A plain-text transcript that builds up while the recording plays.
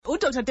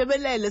uDr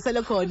Tebelele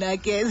sele khona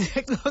ke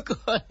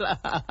siyancokola.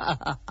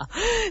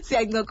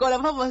 Siyancokola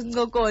phambi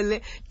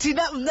sincokole.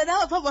 Thina mna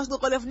nawe phambi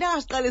sincokole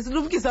funeka siqale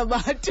silumkisa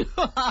abantu.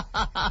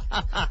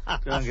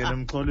 Ngene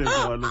emxholweni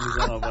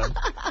walumisa ngabantu.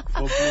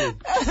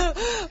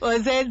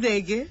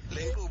 Wenzeke.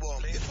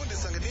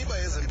 Ifundisa ngemiba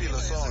yezempilo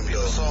sonke.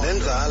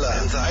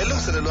 Nenzala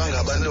ayilungiselelwanga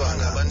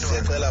abantwana.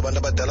 Siyacela abantu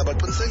abadala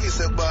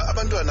baqinisekise ukuba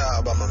abantwana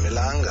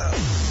abamamelanga.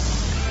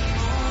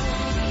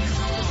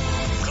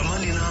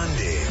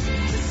 Kamanlinande.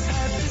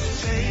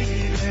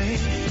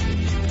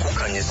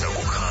 Kukhanyisa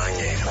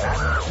kukhanye.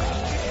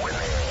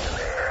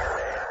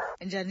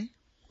 Njani?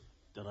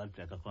 The right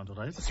black account,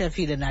 right?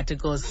 Siyafile nathi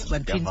Nkosi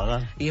baniphinda.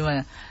 Ngiyavakala.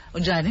 Yima.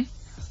 Unjani?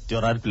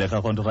 The right black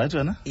account, right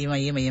wena? Yima.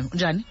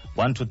 Unjani?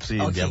 1 2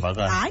 3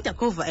 ngiyavakala. Hayi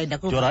ndakuva The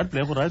ndakuva. right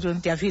black right wena?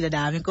 Ndiyafile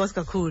nami Nkosi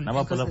kakhulu.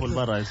 Nabaphulaphuli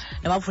ba right.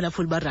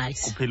 Nabaphulaphuli ba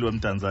right. Kuphiliwe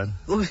mntanzane.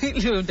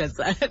 Kuphiliwe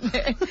mntanzane.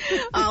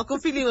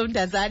 Kuphiliwe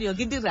mntanzane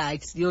yonke into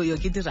right.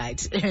 Yonke into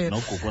right.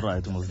 Nogugu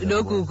right mos.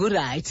 Nogugu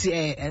right.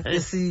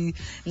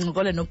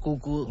 Sincokola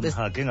nogugu.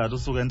 Ngihake ngathi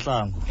usuka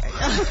enhlangu.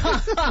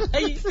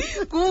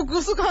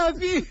 Gugu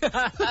sukaphi.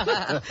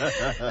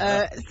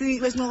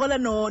 Besincokola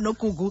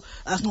nogugu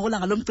asincokola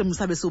ngalomcimbi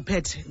sabe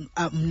suphethe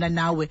mna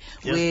nawe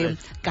we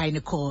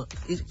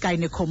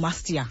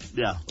gynecomastia.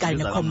 Yeah.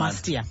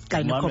 Gynecomastia.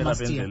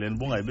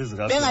 Bungayibizi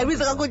kakhulu.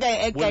 Bengayibizi kakhulu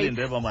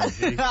Bulindeba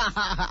manje.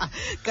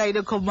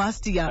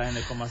 Gynecomastia.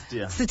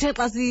 Sithe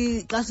xa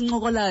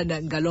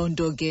sincokolana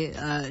ngalonto ke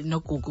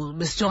nogugu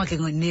besijonga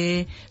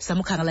ke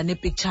samukhangela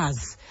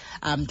ne-pictures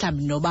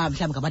mhlawumbi noba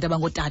mhlawumbi ngabantu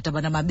abangotata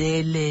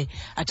abanamabele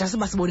ajase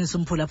basibonisa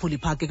umphulaphuli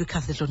phake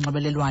kwikhasi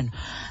lonxibelelwano.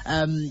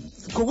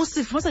 Ngoku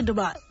sifumana into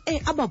yoba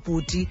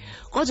ababhuti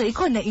kodwa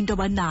ikhona into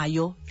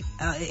abanayo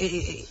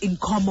in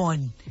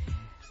common.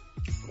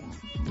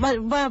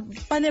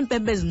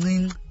 Baneempempe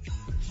ezincinci.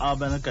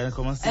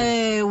 Gynecomastia.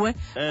 Ewe.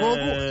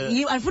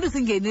 Ngoku andifuni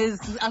singene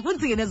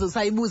ezo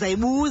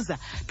sayibuza.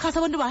 Khasa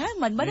abantu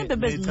mani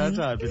baneempempe ezincinci.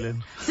 Thatha phi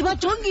lena?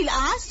 Sibajongile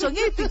sijonge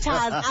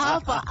ii-pictures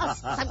apha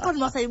saqonda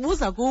uba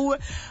sayibuza kuwe.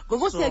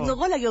 Ngoku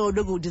siyancokola ke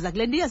ngoku ndiza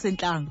kule nto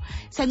iyasentlango.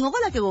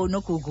 Siyancokola ke ngoku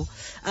nogugu.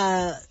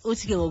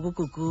 Uthi ke ngoku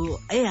ugugu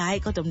hayi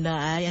kodwa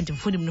mna hayi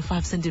andimfuni mna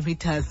 5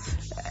 centimeters.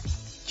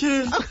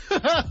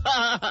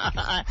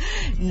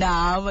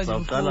 Nawe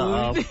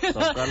ndifuni.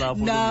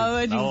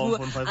 Nawe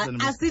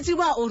ndifuni. Asithi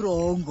uba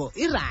urongo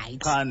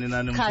i-right. Khani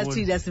nani mfuni.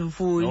 Khathina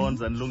simfuni.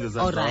 Nonza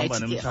nilungisa ngihamba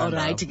nemthanda.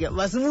 Alright ke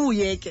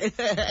masibuye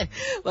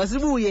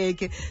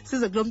ke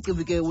size kulo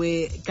mcimbi ke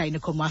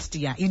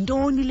we-gynecomastia.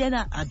 Intoni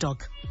lena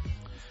doc?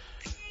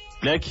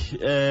 Black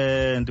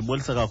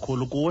ndibolisa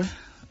kakhulu kuwe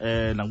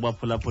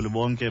nakubaphulaphuli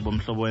bonke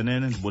bomhlobo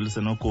wenene,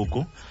 ndibolise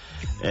nogugu.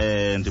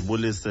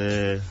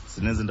 Ndibolise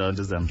sinezindawo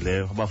nje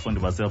ezihambeleyo abafundi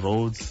base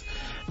Rhodes,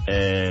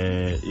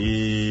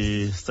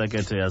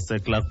 i-secretary yase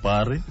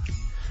Clarkbury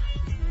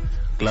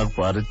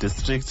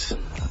district,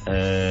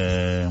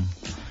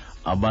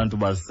 abantu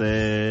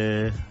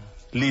base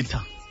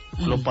Lita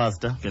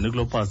Klopasta,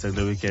 Klopasta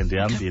kule weekend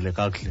ihambile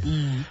kakuhle.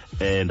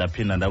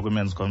 Ndaphinda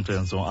ndakwi-men's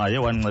conference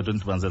wanceda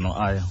undibanze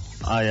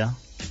Aya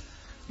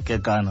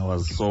Kekana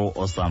was so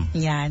awesome.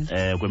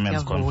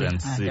 Kwi-men's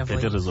conference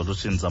siphethe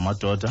resolutions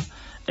zamadoda.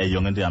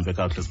 Yonke into ihambe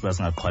kakuhle sibuya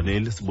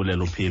singaqhwaleli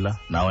sibulela uphila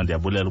nawe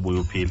ndiyabulela ubuye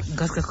uphila.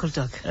 Nkosi kakhulu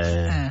doc.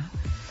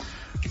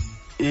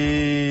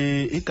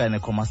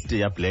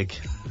 I-gynecomastia black.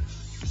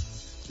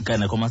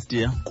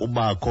 I-gynecomastia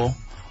kubakho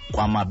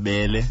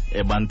kwamabele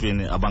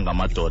ebantwini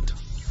abangamadoda.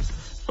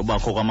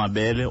 Ubakho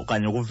kwamabele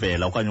okanye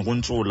ukuvela okanye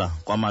ukuntshula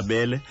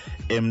kwamabele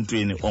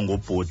emntwini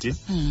ongubhuti.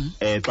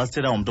 Xa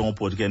sithetha ngomuntu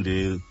ongubhuti ke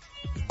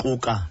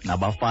ndiquka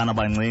nabafana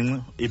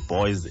abancinci,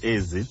 i-boys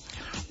ezi.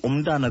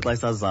 Umntana xa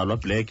isazalwa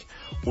black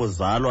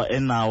uzalwa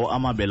enawo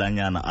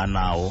amabelanyana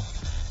anawo.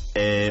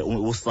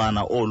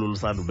 Usana olu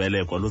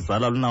lusandubelekwa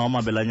luzalwa lunawo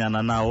amabelanyana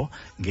anawo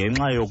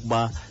ngenxa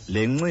yokuba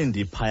le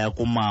ncindi phaya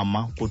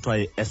kumama kuthiwa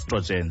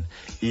yi-estrogen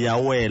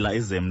iyawela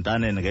ize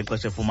emntaneni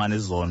ngexesha efumana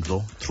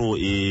izondlo through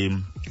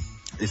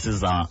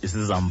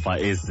isizamva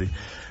esi.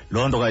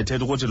 Loo nto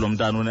kayithethi ukuthi lo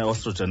mntana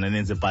une-estrogen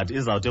eninzi but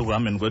izawuthi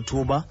ekuhambeni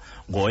kwethuba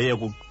ngoye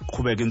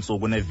kuqhubeka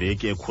iintsuku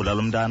neveki ekhula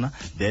lo mntana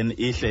then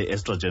ihle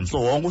i-estrogen. So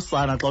wonke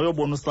usana xa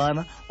uyobona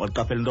usana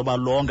waqaphela into yoba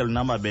lonke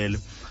lunamabele.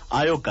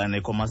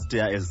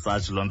 Gynecomastia as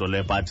such loo nto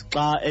leyo but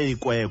xa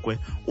eyikwekwe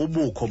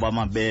ubukho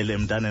bamabele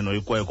emntaneni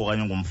oyikwekwe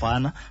okanye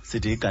ngumfana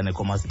sithi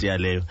i-gynecomastia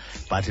leyo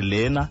but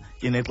lena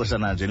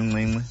inexeshana nje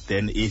elincinci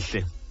then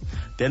ihle.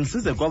 Then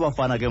size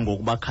kwabafana ke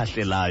ngoku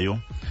bakhahlelayo.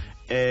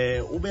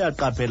 Ube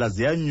yaqaphela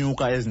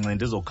ziyanyuka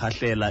ezincindi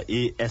zokhahlela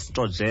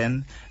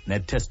i-estrogen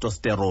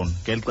ne-testosterone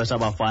ngeli xesha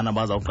abafana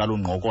bazawuqala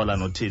ungqokola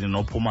nothini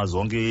nophuma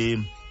zonke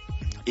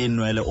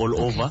inwele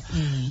all over.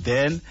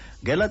 Then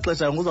ngela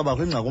xesha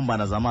kuzawubakho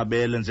ingcakumbana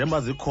zamabele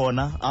njengoba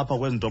zikhona apha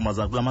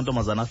kula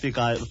mantombazana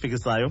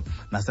afikisayo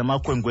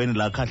nasemakhwenkweni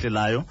la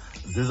khahlelayo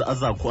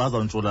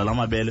azawuntshula la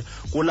mabele.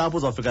 Kulapho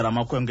uzawufika la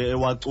makhwenkwe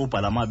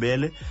ewacubha la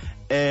mabele.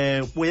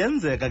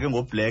 Kuyenzeka ke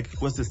ngoblack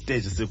kwesi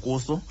stage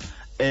sikuso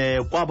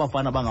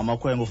kwabafana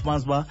bangamakhwenkwe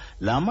ufumanisa uba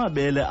la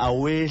mabele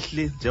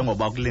awehli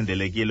njengoba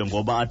kulindelekile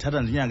ngoba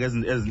athatha nje inyanga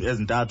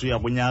ezintathu uya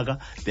kunyaka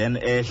then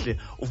ehle.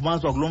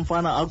 Ufumanisa uba kulo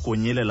mfana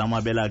agonyile la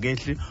mabele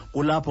akehli.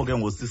 Kulapho ke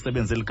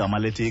ngosisebenzisa igama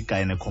lethi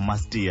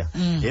i-gynecomastia.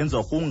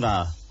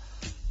 Yenziwa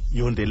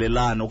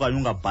yondelelana okanye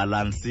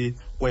ungabhalansi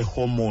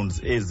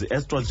kwe-hormones ezi.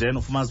 Estrogen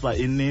ufumanisa uba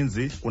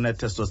ininzi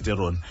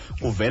kune-testosterone.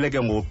 Kuvele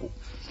ke ngoku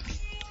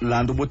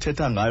laa nto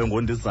ubuthetha ngayo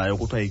ngondizayo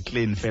kuthiwa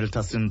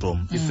yi-Klinefelter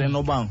syndrome.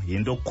 Isenoba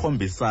yinto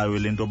okukhombisayo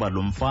le nto yoba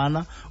lo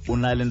mfana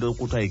unale nto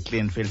kuthiwa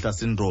yi-Klinefelter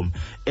syndrome.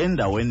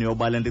 Endaweni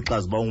yoba le nto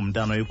ixaza uba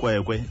ungumntana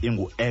oyikwekwe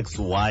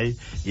ingu-XY,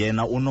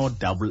 yena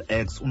uno-double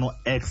X,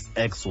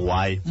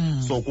 uno-XXY.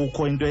 So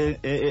kukho into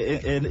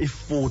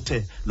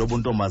ifuthe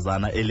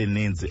lobuntombazana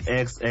elininzi,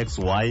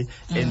 XXY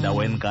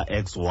endaweni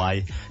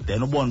ka-XY.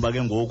 Then ubone uba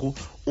ke ngoku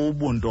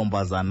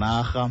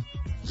ubuntombazanarha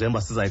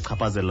njengoba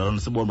sizayichaphazela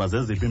lona sibone uba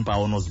zeziphi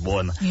iimpawu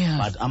onozibona.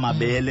 But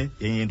amabele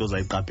yenye into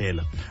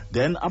ozayiqaphela.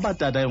 Then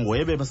abatata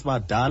ngoye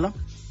besibadala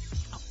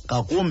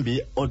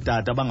ngakumbi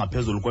ootata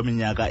abangaphezulu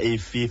kweminyaka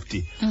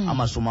eyi-50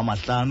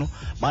 50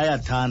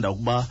 bayathanda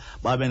ukuba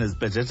babe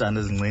nezibhejejana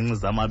ezincinci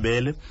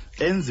zamabele.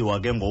 Enziwa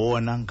ke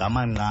ngowona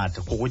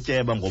ngamanqatha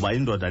kukutyeba ngoba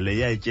indoda le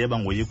iyayityeba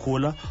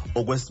ngoyikhula.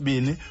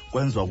 Okwesibini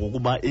kwenziwa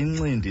kukuba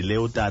incindi le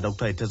utata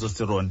kuthiwa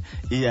yi-testosterone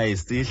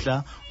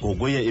iyayisihla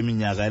ngokuye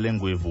iminyaka yale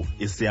ngwevu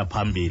isiya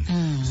phambili.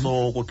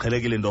 So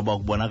kuqhelekile into yoba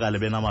kubonakale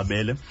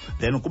benamabele.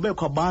 Then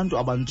kubekho abantu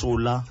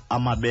abantshula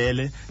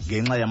amabele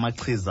ngenxa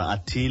yamachiza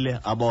athile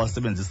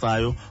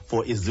abawasebenzisayo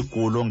for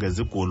izigulo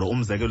ngezigulo.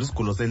 Umzekelo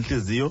isigulo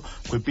sentliziyo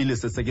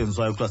kwipilisi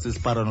esetyenziswayo kuthiwa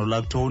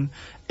sisiparanolactone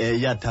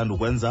iyathanda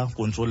ukwenza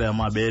kuntshula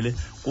yamabele.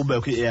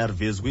 Kubekho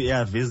i-ARVs,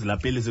 kwi-ARVs laa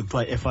pilisi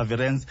kuthiwa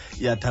i-efavirenz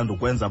iyathanda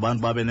ukwenza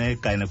abantu babe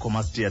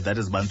ne-gynecomastia, that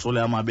is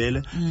bantshula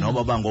yamabele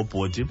noba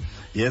bangobhoti.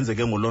 Yenze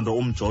ke ngoloo nto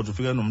umjojo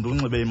ufike nomntu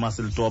unxibe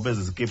i-muscle top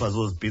ezizikipa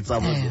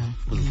zozipitsa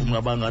zifuna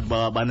abangathi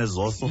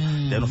banezoso,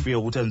 then ufike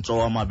ukuthi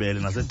ntsholo amabele.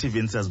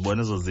 Nase-TVini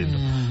siyazibona ezo zinto.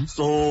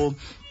 So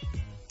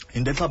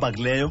into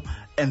exhaphakileyo.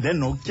 And then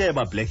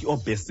nokutyeba black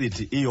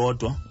obesity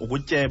iyodwa,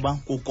 ukutyeba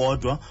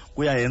kukodwa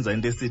kuyayenza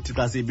into esithi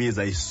xa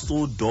siyibiza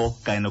yi-pseudo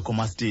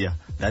gynecomastia,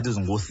 that is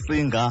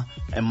ngusinga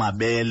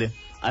emabele.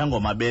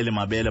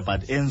 Ayingomabele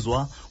but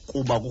enziwa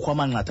kuba kukho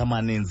amanqatha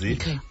amaninzi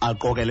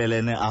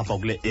aqokelelene apha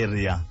kule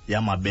area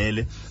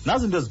yamabele.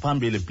 Nazi into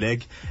eziphambili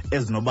black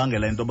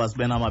ezinobangela into yoba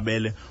sibe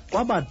namabele.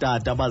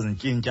 Kwabatata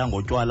abazintyintya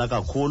ngotywala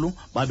kakhulu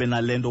babe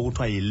nale nto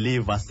kuthiwa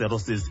yi-liver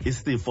cirrhosis,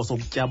 isifo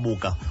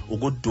sokutyabuka,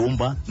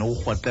 ukudumba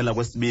nokurhwaqela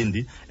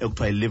kwesibindi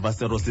ekuthiwa yi-liver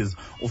cirrhosis.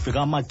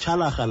 Ufika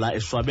amatyhalarha la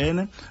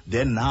eshwabene,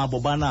 then nabo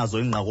banazo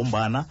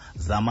ingqakumbana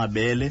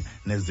zamabele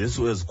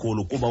nezisu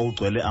ezikhulu kuba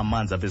ugcwele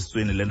amanzi apha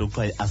esiswini, le nto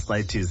kuthiwa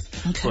yi-ascites.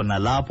 So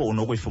nalapho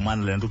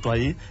unokuyifumana le nto kuthiwa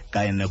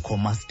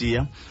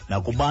yi-gynecomastia.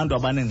 Nakubantu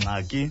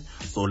abaneengxaki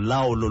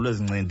zolawulo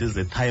lwezincindi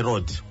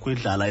ze-thyroid,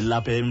 kwidlala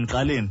elilapha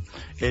emqaleni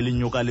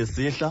elinyuka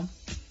lisihla,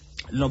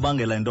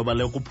 linobangela into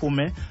yoba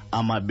kuphume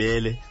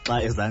amabele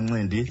xa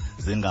ezancindi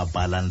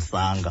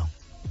zingabhalansanga.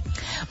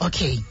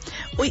 Okay,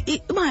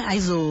 uba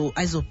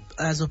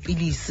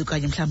ayizopilisi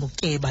okanye mhlawumbi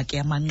ukutyeba ke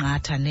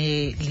amanqatha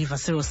ne-liver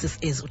cirrhosis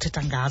ezi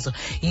uthetha ngazo,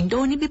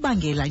 yintoni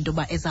ibibangela into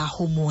yoba eza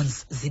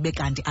hormones zibe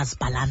kanti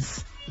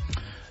azibhalansi?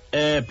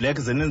 Black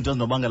zininzi into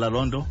ezinobangela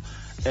loo nto.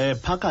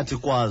 Phakathi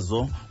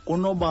kwazo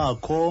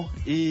kunobakho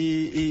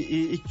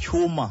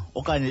ityhuma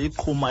okanye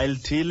iqhuma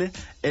elithile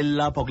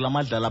elilapha kula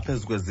madlala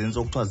phezu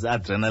kwezintso kuthiwa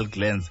zii-adrenal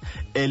glands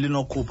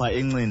elinokhupha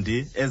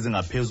incindi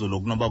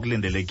ezingaphezulu kunoba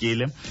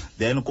kulindelekile.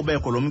 Then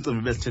kubekho lo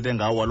mcimbi besithethe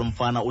ngawo walo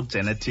mfana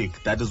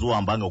ugenetic, that is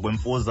uhamba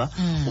ngokwemfuza.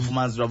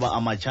 Ufumanisa uba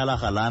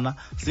amatyhalarha lana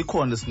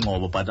sikhona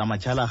isingxobo but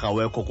amatyhalarha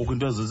wekho kukho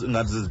into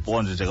ezingathi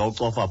zizibhonje nje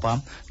kawucofa phaa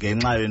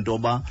ngenxa yento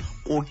yoba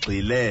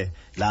kugxile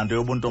laa nto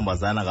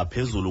yobuntombazana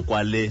ngaphezulu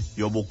kwale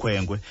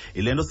yobukhwenkwe.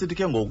 Yile nto sithi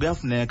ke ngoku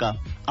kuyafuneka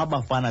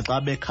abafana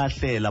xa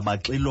bekhahlela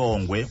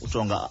baxilongwe,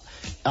 ujonga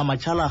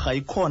amatyhalarha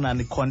ikhona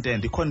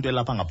ni-content, ikhona into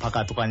elapha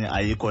ngaphakathi okanye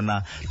ayikho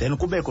na. Then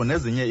kubekho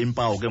nezinye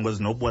iimpawu ke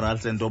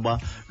ngezinokubonakalisa into yoba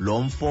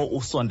lo mfo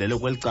usondele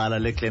kweli cala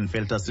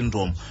le-Klinefelter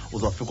syndrome.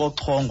 Uzawufika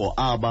ochongo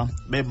aba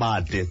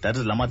bebade, that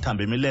is la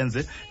mathambo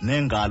emilenze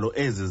neengalo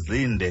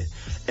ezizinde.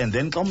 And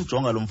then xa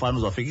umjonga lo mfana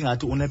uzawufika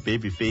ingathi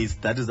une-baby face,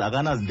 that is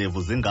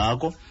akanazindevu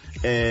zingako.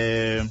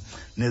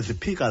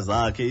 Neziphika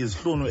zakhe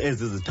izihlunu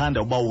ezi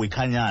zithanda uba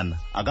wikhanyana,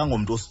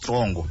 akangomntu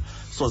ostrongo.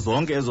 So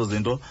zonke ezo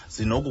zinto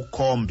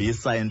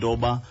zinokukhombisa into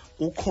yoba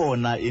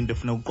kukhona into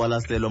efuneka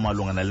uqwalaselwa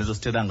malunga nale nto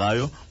sithetha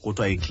ngayo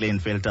kuthiwa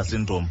yi-Klinefelter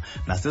syndrome.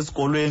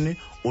 Nasesikolweni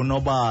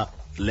unoba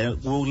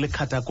kule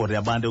category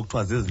yabantu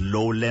ekuthiwa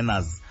zizi-low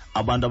learners,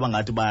 abantu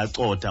abangathi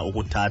bayacotha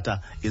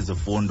ukuthatha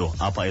izifundo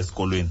apha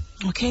esikolweni.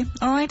 Okay,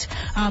 all right.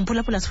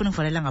 Phulaphula sifuna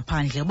ukuvalela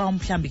ngaphandle uba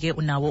mhlambi ke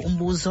unawo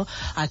umbuzo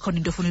akhona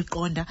into ofuna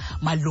uyiqonda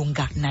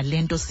malunga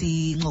nalento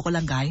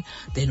sincokola ngayo,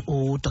 then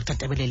Dr.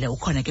 Tebelele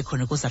ukhona ke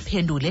khona ukuze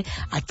aphendule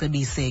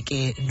acebise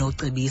ke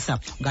nocebisa.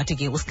 Ngathi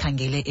ke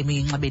usikhangele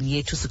eminxebeni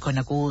yethu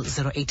sikhona ku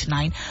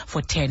 089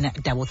 410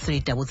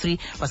 3333.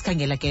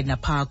 Wasikhangela ke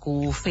napha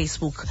ku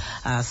Facebook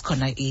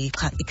sikhona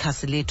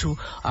ikhasi lethu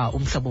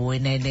umhlobo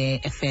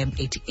wenene FM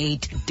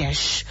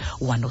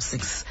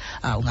 88-106.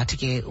 Ungathi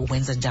ke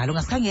uwenza njalo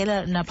ungasikhangela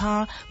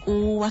napha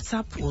ku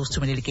WhatsApp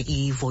usithumelele ke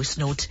i-voice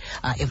note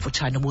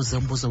emfutshane ubuze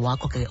umbuzo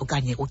wakho ke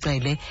okanye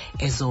ucele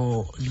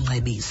ezo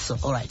ngcebiso.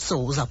 All right,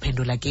 so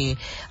uzaphendula ke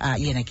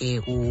yena ke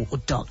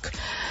uDoc.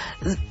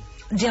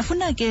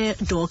 Ndiyafuna ke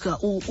Doc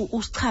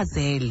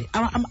usichazele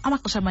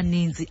amaxesha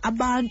amaninzi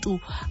abantu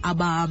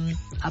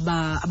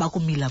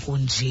abakumila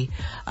kunje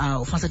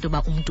ufanele into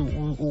ba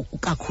umuntu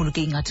kakhulu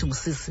ke ingathi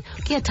ngusisi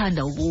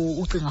kuyathanda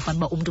ucinga fanele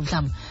ba umuntu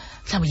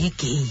mhlawumbe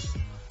yigay.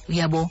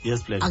 Uyabo?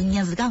 Yes, Black.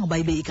 Akunyanzelekanga uba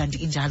ibe ikanti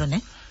injalo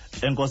ne?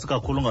 Enkosi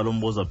kakhulu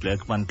ngalombuzo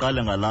Black.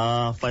 Maniqale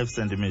ngala 5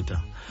 cm.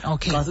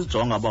 Okay. Xa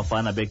sijonga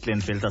abafana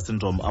be-Klinefelter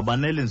syndrome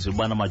abaneli nje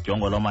ubana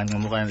madyongolo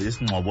amancinci okanye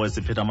isingxobo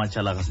esiphethe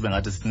amatyhalaka sibe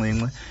ngathi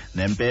sincinci,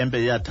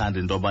 nempempe iyathanda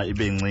into yoba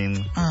ibe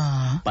ncinci.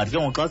 But ke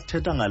ngoku xa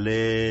sithetha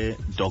ngale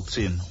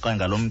doctrine okanye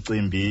ngalo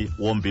mcimbi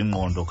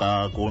wombingqondo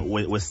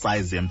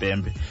we-size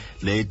yempempe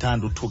le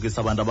ithanda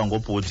uthukisa abantu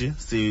abangobhuti,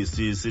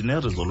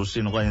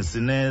 sine-resolution okanye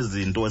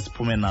sinezinto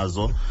esiphume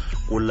nazo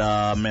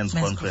kula men's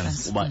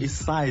conference uba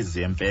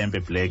isize yempempe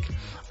Black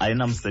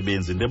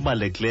ayinamsebenzi. Into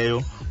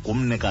ebalulekileyo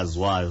ngumnikazi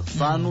wayo.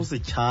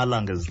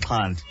 Sanusityhala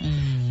ngezixhandi.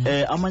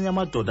 Amanye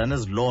amadoda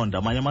anezilonda,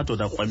 amanye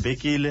amadoda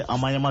akrwempekile,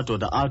 amanye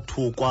amadoda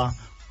athukwa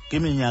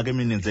kwiminyaka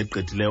emininzi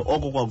egqithileyo.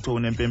 Oko kwakuthiwa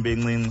unempempe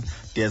encinci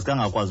de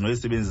kangakwazi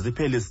noyisebenzisa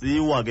iphele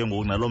siwa ke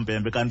ngoku naloo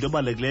mpempe. Kanti into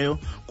ebalulekileyo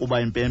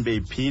kuba impempe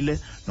iphile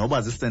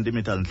noba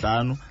zisentimitha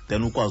 5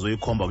 then ukwazi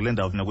uyikhomba kule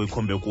ndawo funeka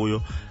uyikhombe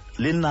kuyo.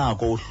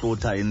 Linako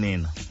uhlutha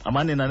inina.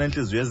 Amanina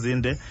nenhliziyo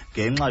ezinde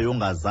ngenxa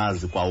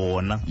yongazazi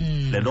kwawona.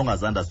 Le nto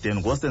ongazi-understand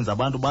ngosenza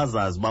abantu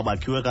bazazi uba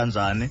bakhiwe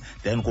kanjani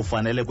then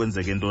kufanele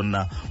kwenzeke ntoni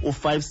na.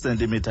 U5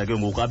 cm ke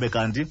ngoku abe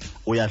kanti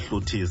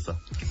uyahluthisa.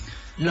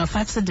 Lo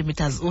 5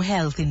 centimeters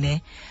uhealthy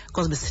ne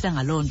because besithetha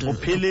ngaloo nto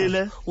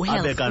uphilile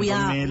abe kanti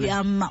umile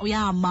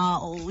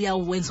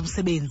uyawenza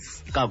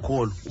umsebenzi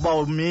kakhulu. Uba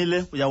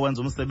umile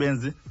uyawenza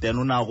umsebenzi then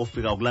unako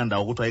ufika kulanda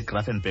ukuthiwa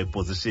i-Grafenberg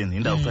position,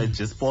 indawo kuthiwa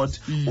i-G-spot.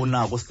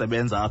 Unako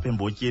usebenza apha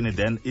embotyini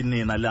then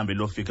inina lihambe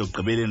lofika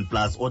ekugqibeleni.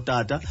 Plus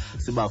otata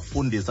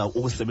sibafundisa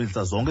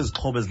ukusebenzisa zonke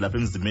izixhobo ezilapha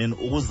emzimbeni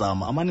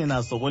ukuzama amanina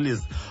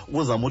asokolisa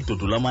ukuzama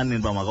ududula amanina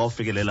uba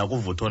makawufikelela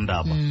kuvutho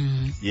ndaba.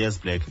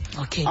 Yes Black.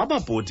 Okay.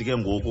 Ababhoti ke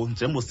ngoku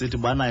njengosithi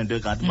banayo into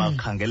engathi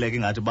bakhangeleka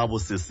ingathi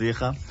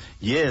babusisirha.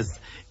 Yes,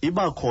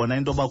 iba khona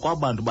into yoba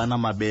kwabantu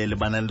banamabele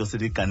banalento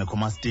sithi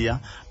gynecomastia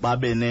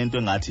babe nento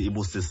engathi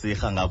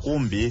ibusisirha,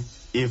 ngakumbi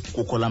if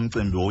kukho laa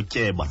mcimbi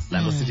wotyeba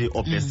laa nto sithi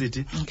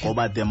obesity.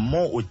 Ngoba the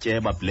more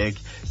utyeba Black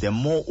the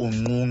more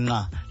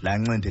unqunqa laa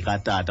ncindi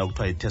katata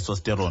kuthiwa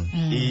yi-testosterone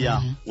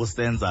iya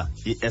usenza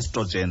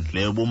i-estrogen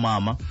leyo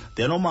bumama.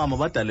 Then omama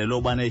badalelwe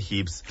uba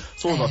nee-hips,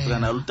 so uzawufika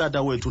nalo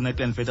utata wethu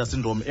une-Klinefelter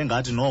syndrome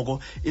engathi noko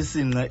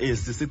isinqe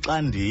esi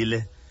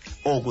sixandile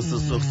oku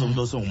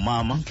sisomntu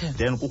osingumama.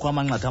 Then kukho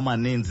amanqatha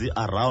amaninzi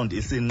around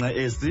isinqe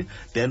esi,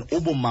 then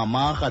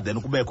ubumamarha,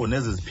 then kubekho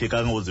nezi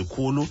ziphika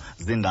ngozikhulu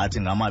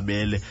zingathi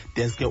ngamabele.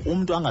 Deske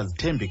umntu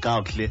angazithembi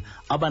kakuhle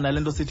abanale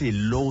nto sithi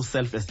low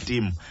self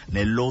esteem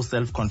ne-low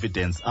self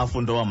confidence,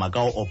 afunda uba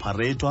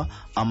makawo-operator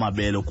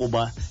amabele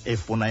kuba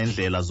efuna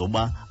indlela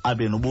zoba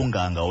abe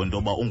nobunganga wento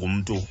yoba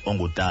ungumntu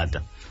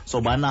ongutata.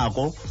 So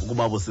banako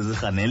ukuba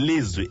busisirha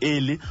nelizwi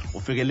eli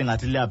ufike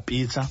lingathi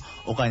liyapitsha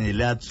okanye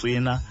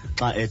liyatswina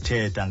xa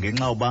ethetha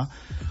ngenxa yoba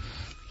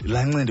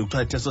laa ncindi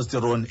kuthiwa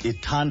i-testosterone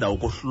ithanda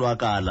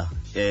ukuhlulwakala,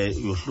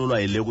 yohlulwa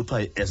yile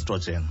kuthiwa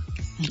yi-estrogen.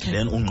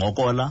 Then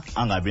unqokola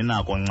angabi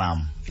nako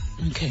ncam.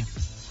 Okay,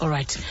 all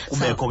right.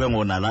 Kubekho ke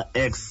ngonala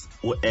X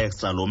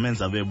u-extra lo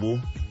menza bebu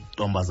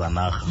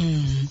ntombazanarha.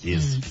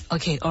 Yes.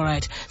 Okay, all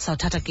right.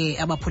 Sawuthatha ke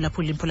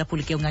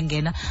abaphulaphuli ke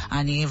ungangena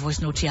ani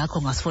voice note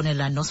yakho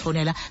ngasifonela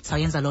nosifonela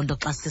sayenza loo nto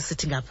xa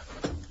sisithi ngapha.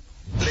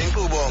 Le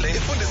nkqubo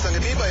ifundisa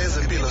ngemiba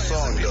yezempilo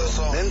sonke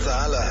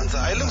nenzala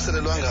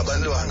ayilungiselelwanga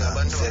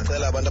abantwana.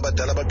 Siyacela abantu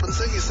abadala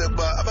baqinisekise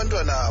ukuba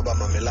abantwana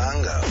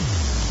abamamelanga.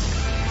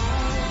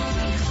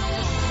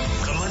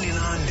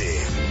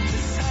 Kamaninande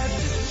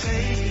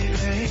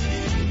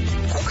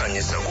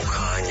kukhanyisa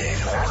kukhanye.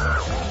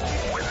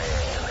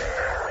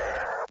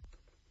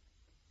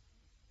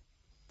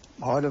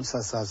 Mawale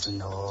msasazi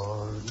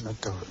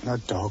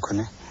no-Doc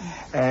ne.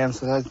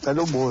 Msasazi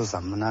cela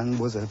ubuza mna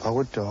ngibuzele phaa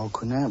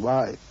ku-Doc ne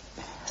ba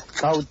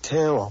xa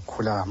uthe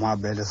wakhula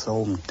ngamabele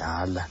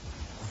sowumdala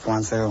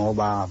ufumaniseke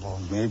ngoba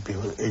maybe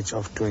age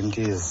of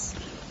 20s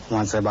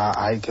ufumaniseke ba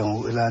hayi ke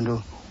ngoku laa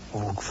nto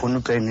ufuna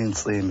uqena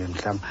intsimbi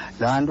mhlawumbi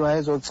laa nto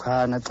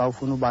ayizochana xa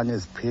ufuna uba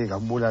neziphika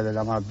ubulale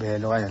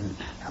lamabele okanye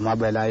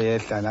amabele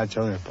ayehla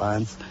najonge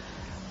phantsi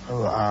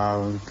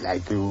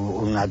like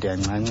ungathi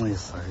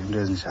yancancisa into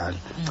ezinjalo.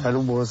 Qala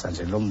ubuza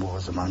nje lo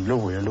mbuzo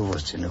mandiluvuyo luvo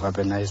sithini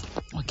kwabe nice.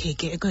 Okay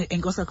ke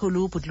enkosi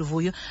kakhulu ubhuti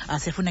Luvuyo.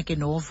 Sifuna ke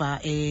nova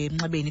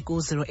emnxebeni ku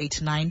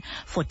 089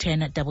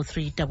 410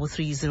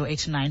 3333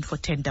 089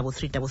 410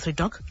 3333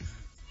 doc.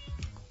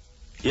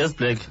 Yes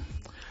Black.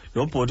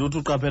 Lo bhoti uthi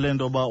uqaphele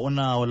into yoba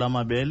unawo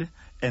lamabele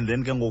and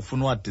then ke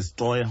ngokufuna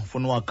uwadestroya,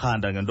 ufuna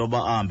uwakhanda ngento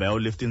yoba ahambe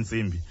ayolifta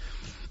intsimbi.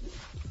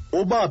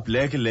 Uba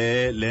Black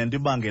le nto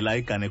ibangela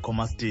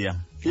igynecomastia,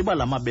 iba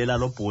lamabele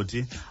lo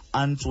bhoti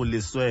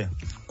antsuliswe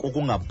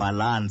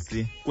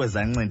kokungabhalansi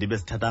kwezancindi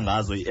besithatha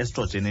ngazo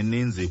i-estrogen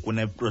eninzi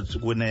kune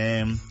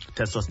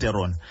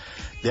testosterone.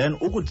 Then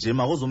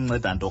ukujima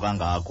kuzumnceda nto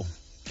kangako.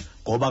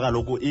 Ngoba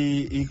kaloku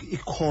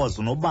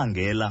i-cause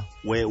nobangela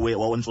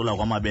wentsula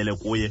kwamabele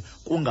kuye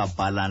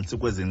kungabhalansi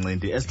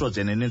kwezincindi,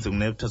 estrogen eninzi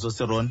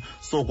kune-testosterone.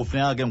 So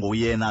kufuneka ke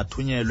ngoyena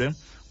athunyelwe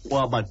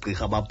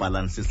kwabagqirha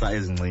babhalansisa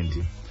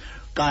ezincindi.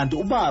 Kanti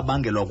uba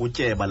abangelwa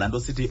kutyeba laa nto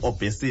sithi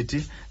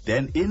obesity,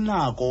 then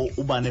inako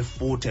uba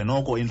nefuthe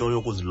noko into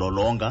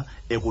yokuzilolonga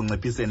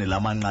ekunciphiseni la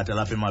manqatha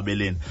lapha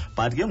emabeleni.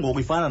 But ke ngoku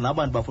ifana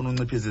nabantu bafuna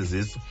unciphisa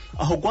izisu,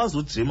 awukwazi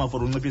ujima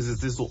for unciphisa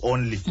isisu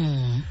only.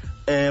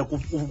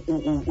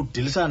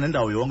 Udilishana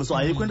nendawo yonke, so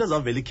ayikho into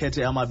ezavela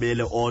ikhethe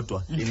amabele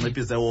odwa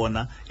inciphise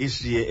wona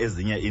ishiye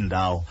ezinye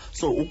indawo.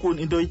 So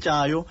into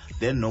ityayo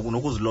then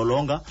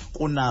nokuzilolonga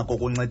kunako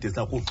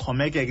kuncedisa,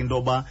 kuxhomekeka into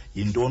yoba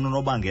yintoni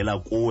unobangela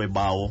kuwe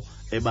bawo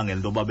ebangela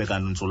into yoba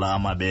bekantsula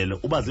amabele.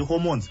 Uba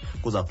zii-hormones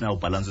kuzafuneka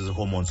ubhalansise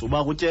ii-hormones,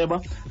 uba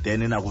kutyeba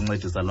then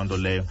inakuncedisa loo nto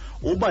leyo.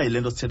 Uba yile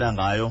nto sithetha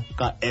ngayo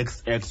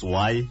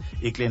ka-XXY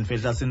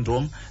i-Klinefelter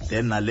syndrome,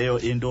 then naleyo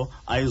into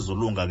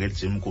ayizulunga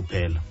ngejim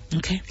kuphela.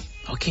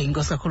 Okay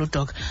inkosi kakhulu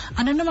doc.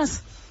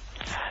 Anonymous.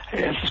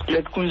 Yes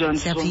Black kunjani?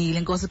 Siyaphila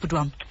inkosi bhuti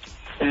wami.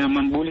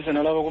 Mandibulise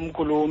nalapha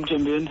kumkhulu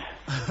uMthembeni.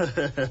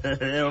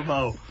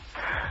 Bawo.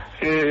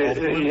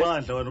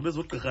 Ubandla wena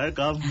ubezugqirha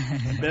egama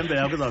impembe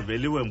yakho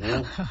izaveliwe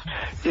ngoku.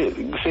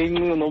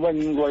 Seyincinci noba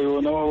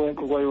nginkwayona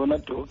wawekho kwayona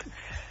doc.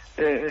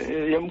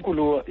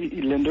 Yamkhulu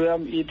le nto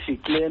yam ithi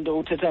kule nto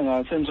uthetha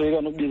ngayo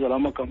sendisoyika nokubiza la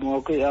magama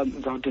wakho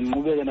ndizawuthi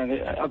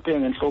ndiqhubeke aphe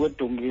ngentloko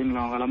edongeni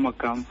ngala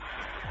magama.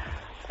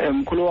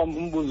 Mkhulu wam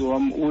umbuzo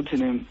wam uthi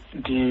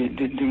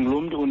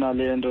ndingulo mntu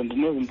unale nto,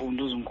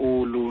 ndinezimpundu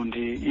ezinkulu,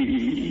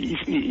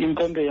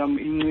 impembe yam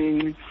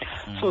incinci.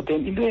 So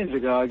then into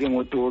eyenzekayo ke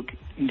ngodoc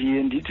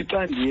ndiye ndithi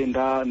xa ndiye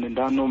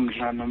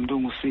ndanomdla nomntu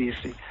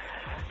ongusisi,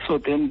 so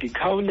then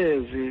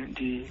ndikhawuleze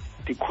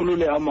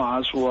ndikhulule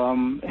amahashe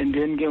wam, and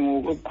then ke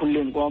ngoku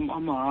ekukhululeni kwam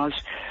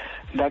amahashe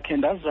ndakhe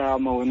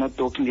ndazama wena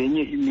doc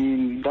ngenye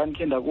imini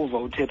ndandikhe ndakuva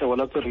uthetha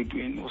walapha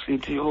eredweni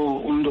usithi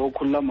umntu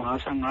okhulula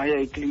amahashe angaya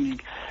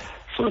ekliniki.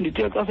 So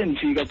ndithe xa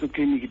sendifika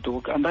kwikliniki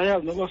doc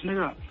andayazi noba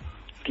funeka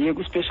ndiye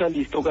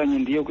kwi-specialist okanye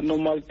ndiye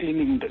kwi-normal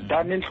clinic.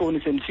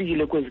 Ndanentloni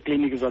sendifikile kwezi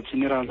kliniki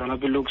za-general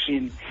zalapha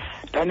elokishini,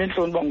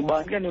 ndanentloni uba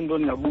ngubani ke nento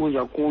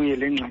ndingabuza kuye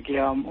le ngxaki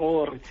yam,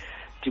 or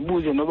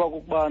ndibuze noba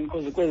kukubani,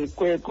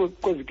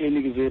 kwezi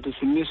kliniki zethu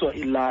simiswa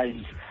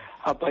ii-lines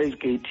apha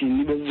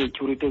ezigeyithini, ibe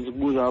zizecurity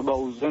ezikubuza uba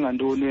uze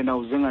ngantoni yena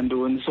uze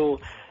ngantoni. So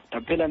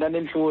ndaphela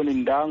ndanentloni,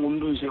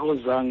 ndangumntu nje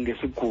ozange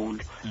ngesigulo,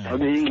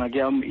 ndabe ingxaki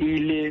yam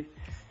ile.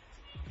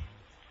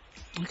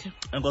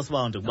 Enkosi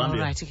bawo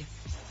ndikubambile.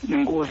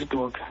 Inkosi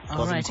doc.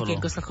 Alright ke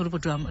inkosi kakhulu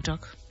bhuti wami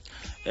doc.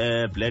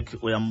 Black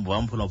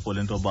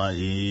uyamphulaphula into yoba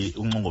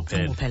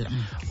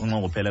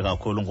unqongophele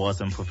kakhulu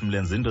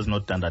ngokwasemphefumlweni. Zinto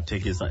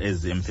ezinodandathekisa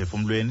ezi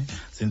emphefumlweni,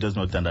 zinto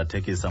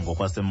ezinodandathekisa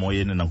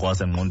ngokwasemoyeni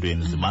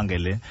nangokwasengqondweni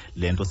zibangele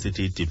le nto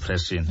sithi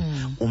i-depression.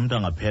 Umntu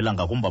angaphela,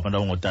 ngakumbi abantu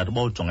abangootata,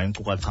 uba ujonga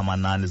iinkcukacha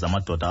amanani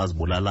zamadoda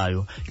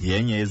azibulalayo,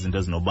 yenye yezinto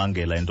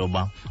ezinobangela into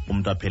yoba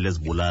umntu aphele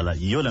ezibulala.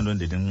 Yiyo le nto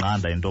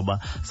ndindinqanda into yoba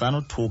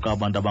sanothuka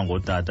abantu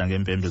abangootata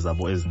ngeempembe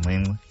zabo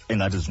ezincinci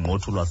engathi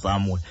zinqothulwa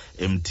samwe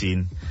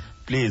emthini.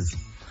 Please,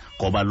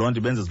 ngoba loo nto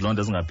ibenza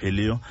izilonda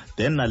ezingapheliyo.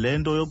 Then nale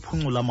nto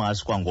yokuphungula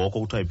amahashe kwangoko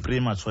kuthiwa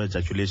yi-premature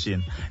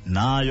ejaculation,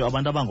 nayo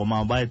abantu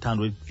abangoomama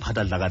bayethanda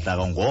uyiphatha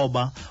dlakadlaka,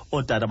 ngoba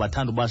ootata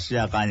bathanda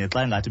ubashiya kanye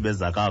xa ingathi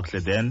beza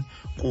kakuhle, then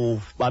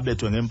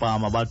babethwe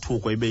ngempama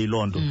bathukwe ibe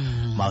yiloo nto.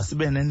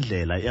 Masibe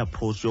nendlela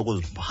i-approach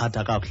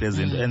yokuziphatha kakuhle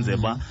izinto enze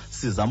uba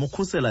sizama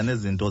ukhusela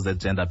nezinto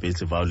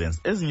ze-gender-based violence.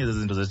 Ezinye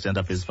zezinto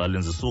ze-gender-based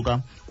violence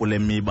zisuka kule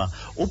miba.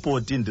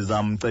 Ubhoti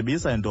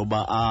ndizamcebisa into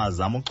yoba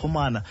azama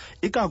uxhumana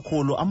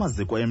ikakhulu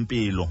amaziko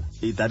empilo,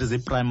 that is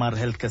i-primary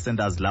healthcare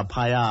centers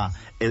laphaya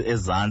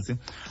ezantsi.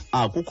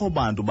 Akukho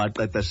bantu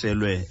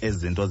baqeqeshelwe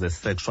ezinto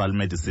ze-sexual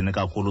medicine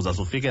kakhulu,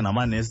 uzasufike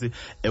namanesi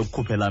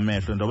ekukhuphela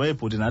amehlo. Ndoba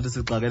ibhuti nathi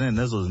sixakene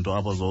nezo zinto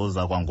apho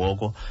zoza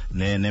kwangoko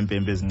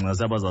neempembe ezincinci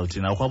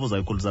sabazawuthina, akho apho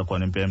uzayikhulisa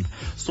khona impembe.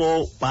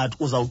 So but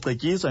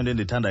uzawucetyiswa into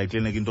endithanda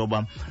ekliniki into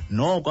yoba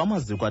noko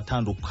amaziko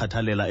athanda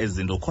ukukhathalela ezi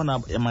zinto,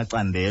 khona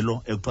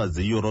amacandelo ekuthiwa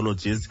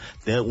zi-urologist,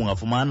 there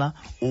ungafumana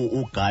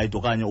uguide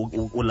okanye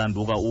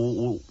ulanduka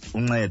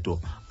uncedo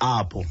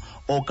apho,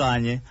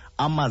 okanye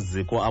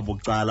amaziko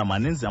abucala,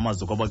 maninzi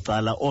amaziko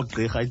abucala,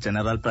 oogqirha,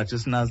 i-general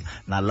practitioners,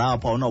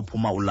 nalapha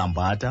unawuphuma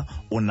ulambatha,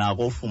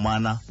 unako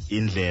ufumana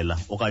indlela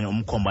okanye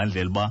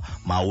umkhomba-ndlela uba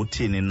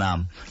mawuthini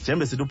na.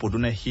 Njengoba sithi ubhuti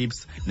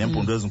une-hips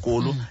neempundu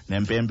ezinkulu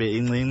nempempe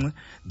incinci,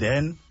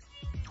 then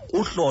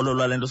uhlolo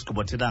lwale nto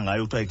sigqibothetha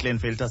ngayo kuthiwa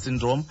yi-Klinefelter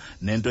syndrome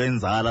nento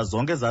enzala,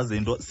 zonke ezaa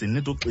zinto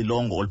sinida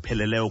uxilongo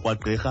olupheleleyo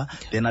kwagqirha,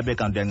 then abe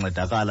kanti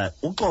uyancedakala.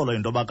 Uxolo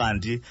into yoba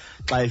kanti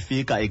xa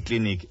efika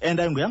ekliniki, and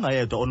ayinguyanga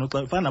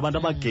yedwa fana nabantu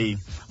abageyi.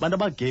 Abantu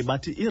abageyi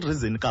bathi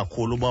i-reason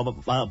kakhulu uba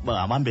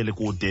bahambele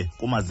kude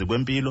kumaziko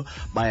empilo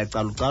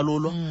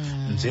bayacalucalulwa,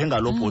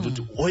 njengalo bhoti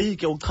uthi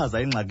oyike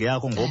uchaza ingxaki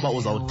yakho ngoba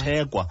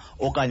uzawuthekwa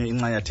okanye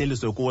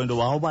incanyatheliswe kuwe into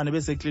yoba awubani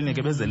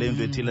besekliniki bezele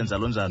into ethile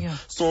njalo njalo.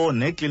 So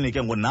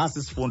nekliniki ngonasi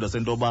isifundo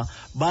sento yoba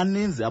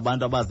baninzi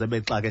abantu abaze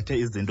bexakethe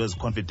izinto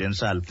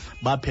ezi-confidential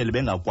baphele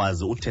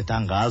bengakwazi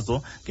uthetha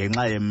ngazo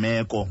ngenxa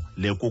yemeko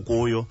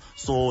lekukuyo.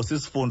 So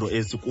sisifundo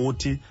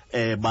esikuthi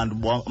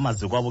bantu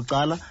amaziko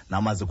abucala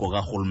namaziko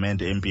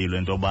karhulumente empilo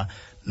into yoba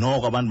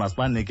noko abantu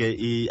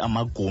masibanike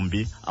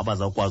amagumbi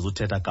abazawukwazi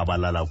uthetha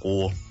gabalala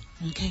kuwo.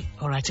 Okay,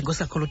 alright, inkosi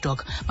kakhulu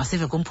Doc.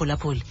 Masive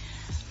kumphulaphuli.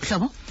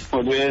 Mhlobo?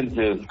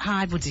 Olwenze.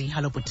 Hi Buti,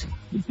 hello Buti.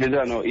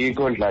 Ndizano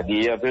ikho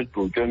Dladiya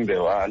phezulu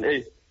Mbewane.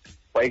 Hey,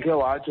 wayeke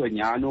watsho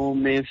nyani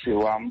uMessi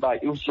wamba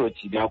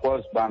usothi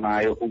ngiyakwazi uba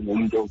ngayo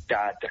ungumuntu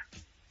otata.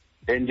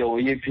 Ende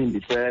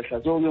uyiphindi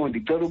sehla. So ke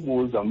ndicela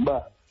ubuza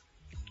mba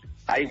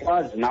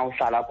ayikwazi na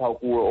uhlala apha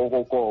kuwe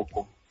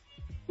okokoko.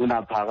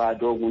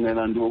 Unaphakathi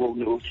okunena nto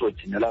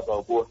usothi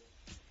nelapha kuwe.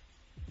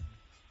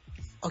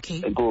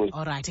 Okay,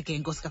 alright, okay,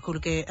 inkosi kakhulu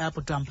ke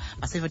butwam.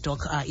 Masive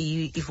Doc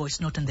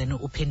i-voice note and then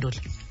uphendule.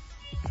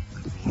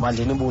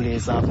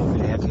 Mandinibulisa apho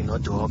Black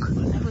noDoc.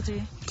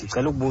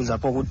 Ndicela ukubuza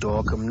apho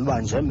kuDoc,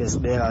 mna njengoba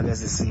sibeka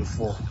lezi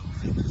sifo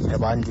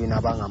ebantwini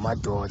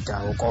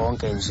abangamadoda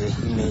konke nje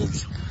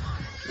image,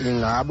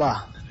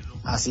 ingaba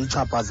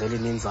asiyichaphazeli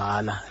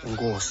ninzala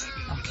inkosi?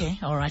 Okay,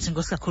 alright,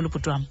 inkosi kakhulu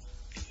butwam.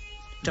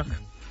 Doc.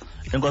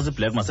 Inkosi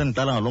Black,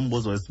 masendiqala ngalo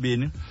mbuzo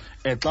wesibini.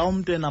 Xa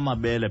umuntu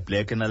enamabele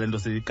Black enalento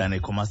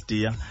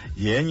siyi-gynecomastia,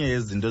 yenye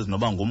yezinto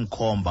ezinoba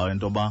ngumkhomba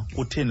wento yoba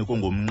kutheni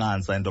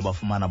kungumnqantsa into yoba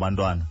afumana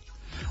abantwana.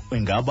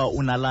 Ingaba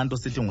unalanto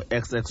sithi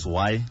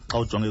ngu-XXY xa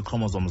ujonga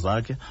ii-chromosome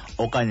zakhe,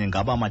 okanye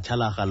ngaba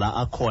amatyhalarha la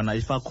akhona,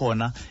 if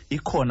akhona,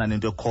 ikhona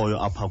nento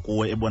ekhoyo apha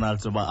kuwe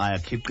ebonakalisa uba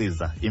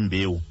ayakhiqiza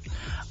imbewu.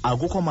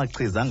 Akukho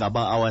machiza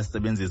ngaba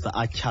awasebenzisa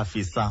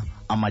atyhafisa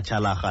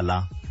amatyhalarha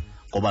la,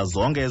 ngoba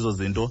zonke ezo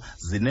zinto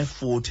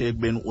zinefuthe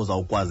ekubeni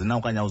uzawukwazi na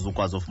okanye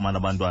awuzukwazi ufumana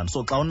abantwana.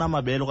 So xa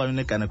unamabele okanye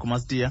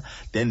une-gynecomastia,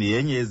 then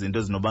yenye yezinto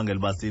ezinobangela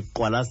uba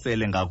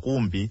siqwalasele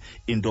ngakumbi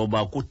into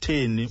yoba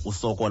kutheni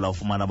usokola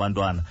ufumana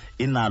abantwana.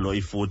 Inalo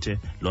ifuthe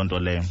loo nto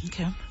leyo.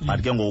 Okay.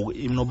 But ke ngoku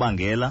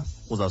inobangela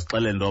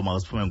uzawusixelela into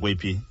makasiphume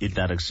kweyiphi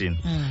i-direction.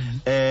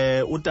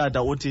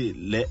 Utata uthi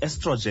le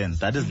estrogen,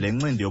 that is le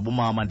ncindi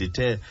yobumama,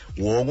 ndithe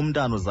wonke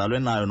umntana uzalwe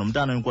nayo,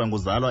 nomntana oyinkwenkwe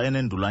uzalwa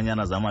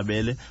enendulanyana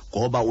zamabele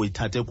ngoba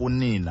uyithathe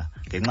kunina,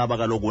 ngenxa yoba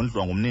kaloku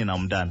undliwa ngumnina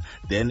umntana,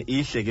 then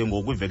ihle ke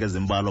ngoku iiveki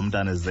ezimbalwa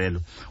umntana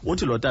ezelwe.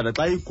 Uthi lo tata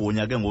xa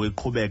igunya ke ngoku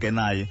iqhubeke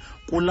naye,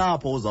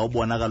 kulapho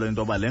uzawubonakala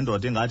into yoba le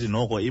ndoda ingathi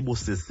noko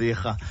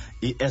ibusisirha,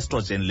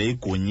 i-estrogen le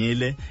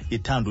igunyile,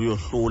 ithanda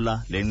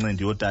uyohlula le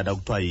ncindi yotata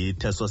kuthiwa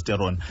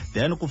yi-testosterone.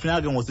 Then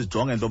kufuneka ke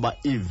ngosijonge into yoba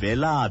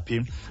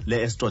ivelaphi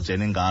le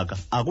estrogen ingaka.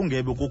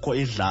 Akungebi kukho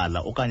idlala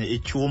okanye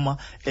ityhuma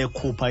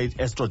ekhupha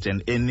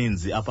i-estrogen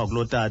eninzi apha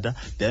kuloo tata,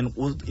 then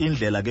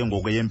indlela ke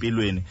ngoku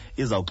yempilweni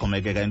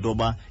izawuxhomekeka into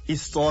yoba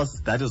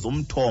i-source, that is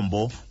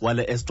umthombo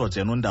wale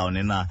estrogen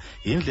undawoni na.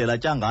 Yindlela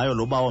tya ngayo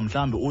lo bawo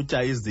mhlawumbi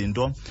utya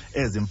izinto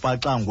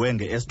ezimfaxangwe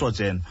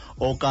nge-estrogen,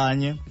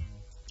 okanye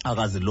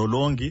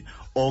akazilolongi,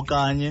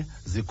 okanye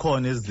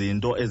zikhona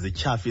izinto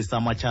ezityhafisa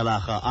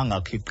amatyhalarha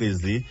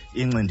angakhiqizi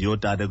incindi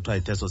yotata ekuthiwa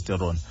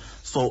yi-testosterone.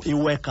 So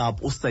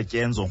i-workup,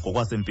 usetyenzo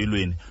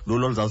ngokwasempilweni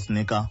lulo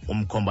luzawusinika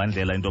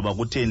umkhomba-ndlela into yoba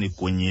kutheni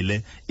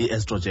igunyile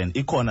i-estrogen.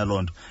 Ikhona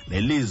loo nto,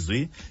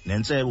 nelizwi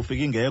nentshebe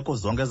ufika ingekho,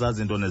 zonke ezaa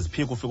zinto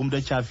neziphiko, ufika umntu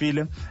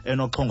etyhafile,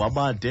 enoxhongo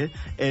abade,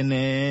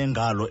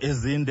 enengalo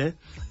ezinde,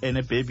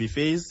 ene-baby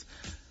face.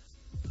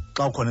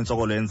 Xa ukhona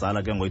intsokolo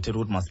yenzala ke ngoyithetha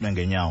ukuthi masime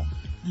ngenyawo.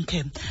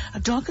 Okay.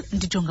 Doc,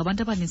 ndijonga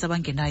abantu abaninzi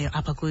abangenayo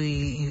apha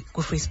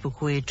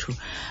kwi-Facebook wethu.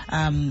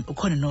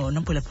 Ukhona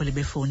nomphulaphuli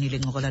befowunile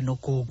ncokola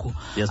noGugu.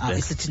 Yes,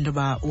 isithi into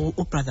yoba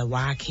ubrother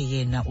wakhe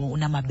yena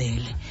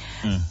unamabele.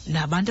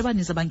 Nabantu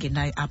abaninzi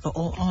abangenayo apha,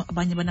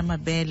 abanye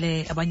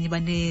banamabele, abanye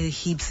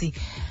bane-hips.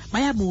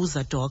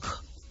 Bayabuza Doc,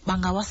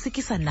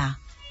 bangawasikisa na?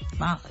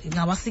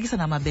 Bangawasikisa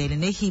namabele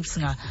ne-hips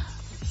nga?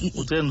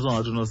 Utheni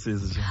uzongathi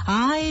unosizi nje?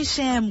 Hayi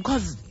shem,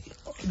 because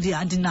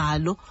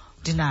ndinalo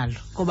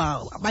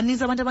ngoba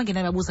baninzi abantu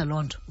abangenayo babuza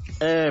loo nto.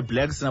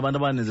 Black, sinabantu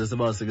abaninzi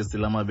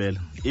sebawasikisile amabele,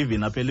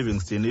 even apha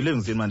eLivingston.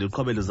 iLivingston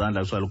mandiqhobele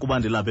izandla actually kuba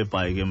ndilapha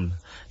eBhayi ke mna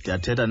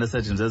ndiyathetha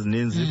nee-surgeons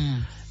ezininzi.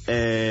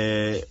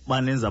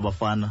 baninzi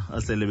abafana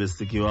asele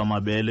besikiwe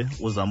amabele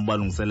uzama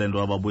ubalungisele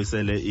into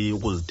ababuyisele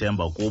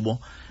ukuzithemba kubo.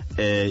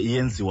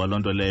 Yenziwa loo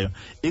nto leyo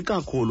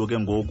ikakhulu ke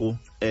ngoku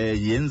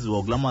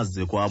yenziwa kula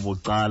maziko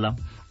abucala,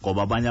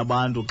 ngoba abanye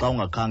abantu xa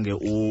ungakhange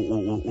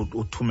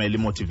uthumele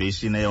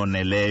imotivation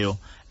eyoneleyo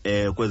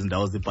kwezi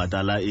ndawo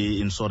zibhatala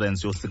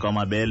i-insurance yosika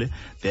amabele,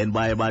 then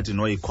baye bathi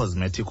no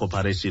i-cosmetic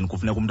operation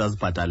kufuneka umuntu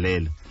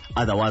azibhatalele,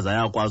 otherwise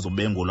ayakwazi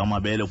ubengula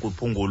amabele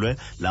kuphungulwe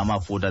la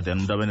mafutha, then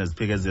umuntu abe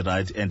neziphika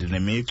ezi-right. And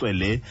nemicwe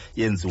le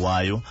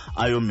yenziwayo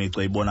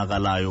ayomicwe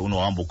ibonakalayo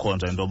unohamba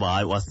ukhonjwa into yoba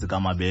hayi wasika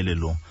amabele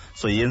lo.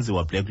 So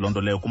yenziwa black loo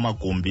nto leyo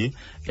kumagumbi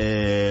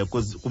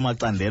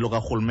kumacandelo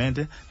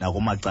karhulumente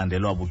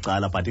nakumacandelo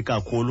abucala, but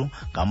ikakhulu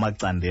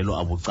ngamacandelo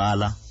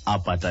abucala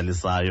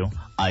abhatalisayo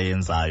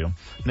ayenzayo.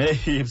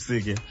 Nee-hips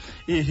ke,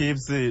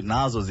 ii-hips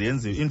nazo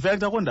ziyenziwe. In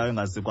fact akho ndawo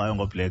engasikwayo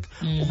ngoblack.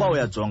 Uba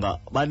uyajonga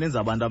baninzi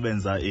abantu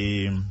abenza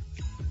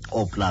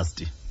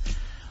ooplasti.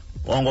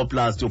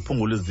 Ongoplasti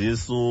uphungula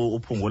izisu,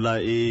 uphungula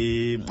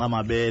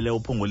amabele,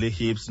 uphungula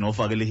ii-hips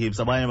nofakela ii-hips.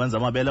 Abanye benza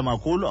amabele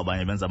amakhulu,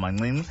 abanye benza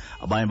amancinci,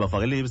 abanye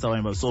bafakela ii-hips,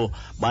 abanye so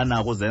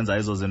banako uzenza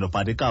ezo zinto.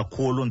 But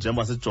ikakhulu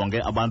njengoba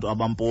sijonge abantu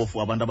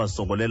abampofu, abantu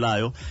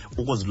abazisokolelayo,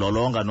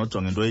 ukuzilolonga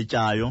nojonga into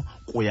etyayo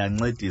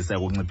kuyancedisa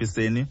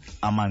ekunciphiseni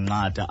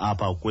amanqatha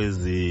apha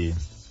kwezi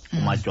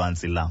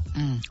kumadyantsi la.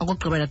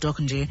 Okugqibela doc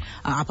nje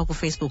apha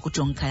kuFacebook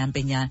uJong Khaya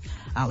Mpenyana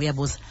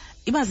uyabuza,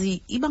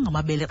 iba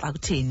ngamabele xa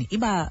kutheni,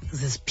 iba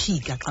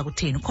ziziphika xa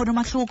kutheni, khona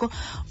umahluko?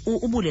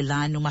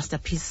 Ubulelani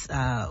uMasterpiece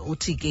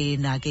uthi ke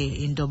nake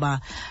into ba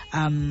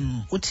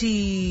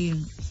uthi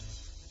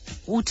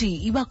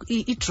iba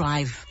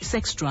i-drive,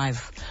 sex drive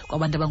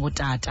kwabantu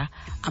abangotata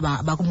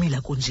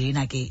abakumila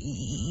kunjena ke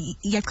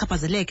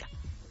iyachaphazeleka.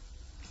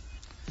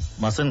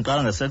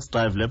 Masendiqala nge-sex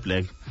drive le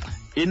black,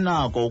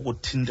 inako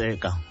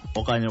ukuthinteka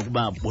okanye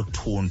ukuba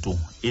buthuntu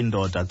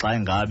indoda xa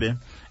ingabe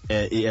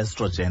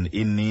i-estrogen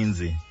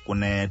ininzi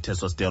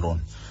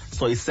kune-testosterone.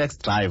 So i-sex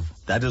drive,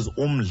 that is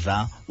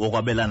umdla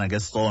wokwabelana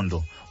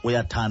ngesondo,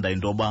 uyathanda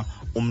into yoba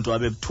umntu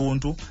abe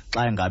buthuntu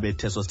xa ingabe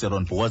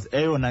i-testosterone, because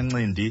eyona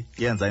ncindi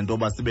yenza into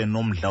yoba sibe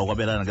nomdla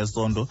wokwabelana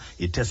ngesondo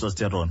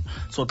yi-testosterone.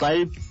 So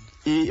xa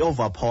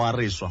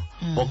i-overpowerishwa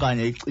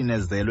okanye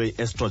icinezelwe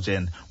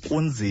i-estrogen,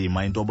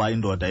 kunzima into yoba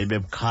indoda ibe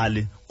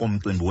bukhali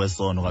kumcimbi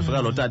wesondo.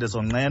 Ngafika lo tata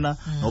esonqena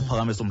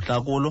nophakamisa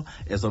umhlakulo,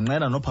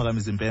 esonqena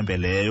nophakamisa impembe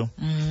leyo,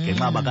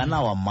 ngenxa yoba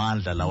akanawo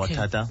amandla lawo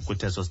athatha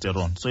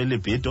kwi-testosterone. So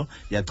ilibido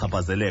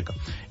iyachaphazeleka.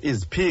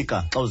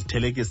 Iziphika xa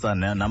uzithelekisa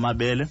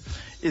namabele,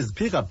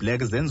 iziphika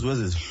black zenziwe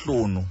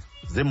zizihlunu,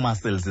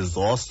 zii-muscles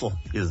zoso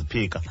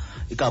iziphika,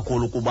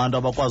 ikakhulu kubantu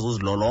abakwazi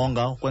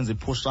uzilolonga, ukwenza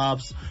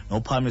i-push-ups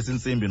nophamisa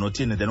intsimbi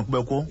nothini, then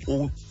kubekho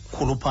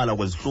ukukhuluphala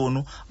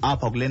kwezihlunu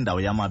apha kule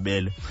ndawo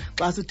yamabele.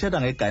 Xa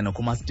sithetha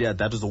nge-gynecomastia,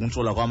 that is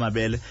ukuntshula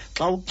kwamabele,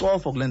 xa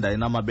ucofa kule ndawo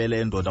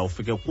inamabele endoda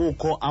ufike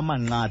kukho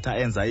amanqatha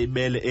enza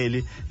ibele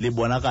eli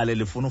libonakale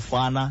lifuna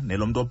ufana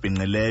nelomntu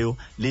obhinqileyo,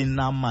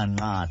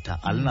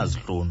 linamanqatha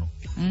alinazihlunu.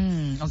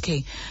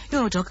 Okay.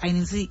 Yo doc,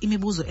 ayinintsi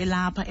imibuzo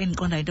elapha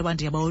endiqonda into yoba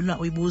ndiyabawela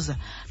uyibuza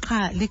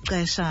qha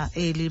lixesha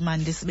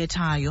elimani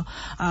lisibethayo.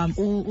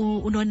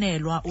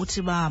 Unonelwa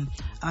uthi ba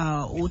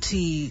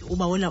uthi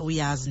ubawela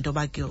uyazi into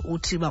yoba ke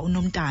uthi ba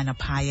unomntana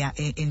phaya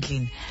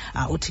endlini,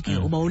 uthi ke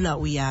ubawela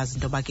uyazi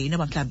into yoba ke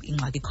inoba mhlawumbi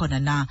ingxaki khona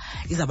na,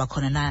 izawuba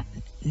khona na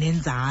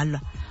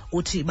nenzala.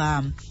 Uthi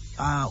ba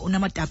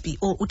unamatapi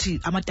uthi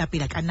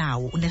amatapile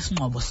akanawo,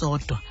 unesingqobo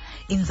sodwa,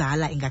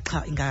 inzala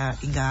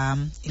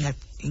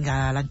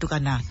ingalantuka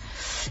na,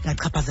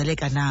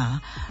 ingachaphazeleka na.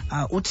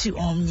 Uthi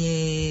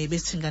omnye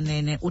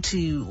besithinganene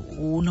uthi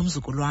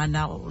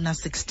unomzukulwana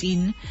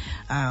una-16,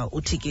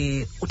 uthi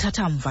ke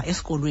uthatha mva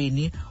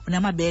esikolweni,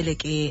 unamabele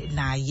ke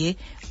naye,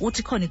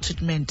 uthi khona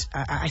i-treatment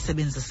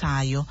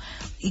ayisebenzisayo,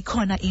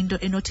 ikhona into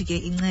enothi ke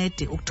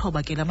incede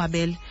ukuthoba ke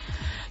lamabele.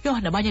 Yo,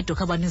 nabanye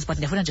doka abaninzi but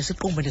ndiyafuna nje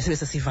siqumbe ndesibe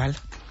sesivala.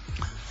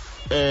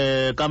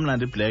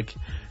 Kamnandi black,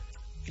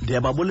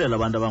 ndiyababulela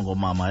abantu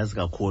abangomama yazi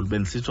kakhulu,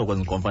 bendisitsho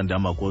kwezi nkomfa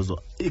ndihamba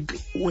kuzo,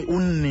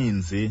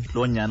 uninzi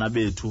loonyana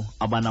bethu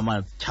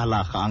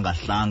abanamatyhalarha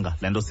angahlanga,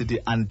 le nto sithi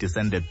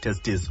undescended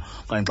testes,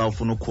 okanye xa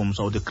ufuna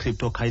ukhumsha uthi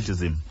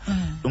cryptorchidism,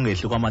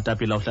 ungehli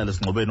kwamatapila uhlala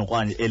esingcobeni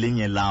okanye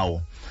elinye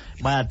lawo,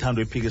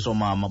 bayathanda uyiphikisha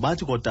oomama.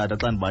 Bathi kootata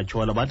xa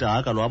ndibatyhola bathi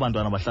haka lo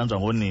abantwana bahlanjwa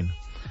ngoonina.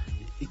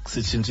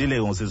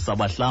 Sitshintshile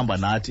sisabahlamba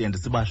nathi and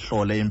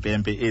sibahlole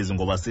impempe ezi,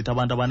 ngoba sithi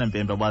abantu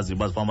abanempempe abaziyo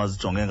bazifana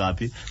bazijonge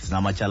ngaphi,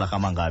 zinamatyhalarha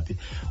amangaphi.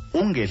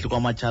 Ungehli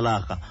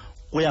kwamatyhalarha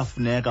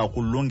kuyafuneka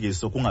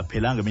kulungiswe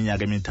kungaphelanga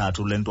iminyaka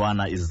emithathu le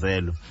ntwana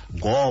izelwe,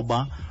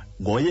 ngoba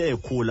ngoye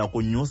ekhula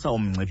kunyusa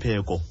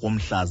umngcipheko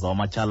womhlaza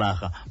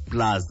wamatyhalarha,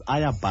 plus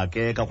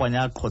ayabhakeka okanye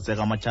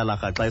ayaqhotseka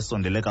amatyhalarha xa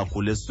esondele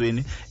kakhulu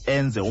esweni,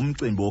 enze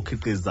umcimbi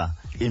wokhiqiza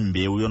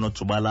imbewu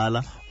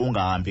yonojubalala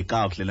ungahambi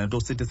kakuhle lento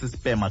sithi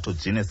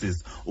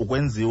spermatogenesis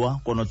ukwenziwa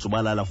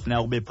konojubalala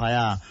funeka kube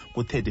phaya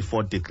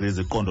ku-34 degrees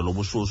iqondo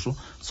lobushushu.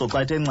 So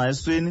xa ithe nxa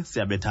eswini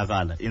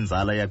siyabethakala,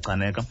 inzala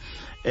iyachaneka.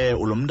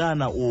 Lo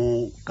mntana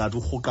ugathi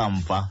urhuqa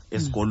mva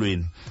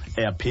esikolweni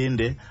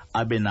aphinde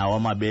abe nawo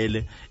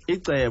amabele.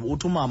 Icebo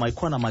uthi umama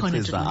ikhona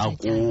amachiza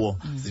akuwo,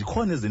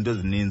 zikhona izinto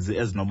ezininzi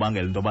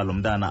ezinobangela into yoba lo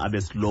mntana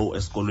abe slow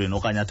esikolweni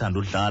okanye athanda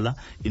udlala,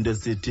 into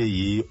esithi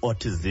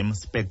yi-autism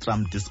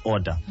spectrum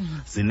disorder.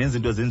 Zininzi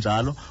into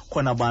ezinjalo.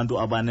 Khona abantu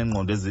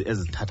abanengqondo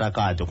ezithatha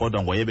kade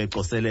kodwa ngoye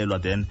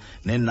becoselelwa, then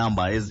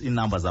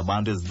iinamba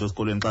zabantu ezinto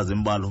esikolweni xa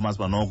zimbalwa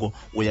umasiba noko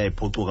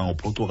uyayiphucuka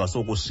ngophucuka.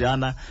 So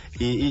kushiyana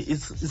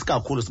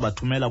isikakhulu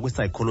sibathumela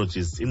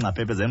kwi-psychologist,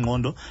 ingcaphephe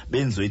zengqondo,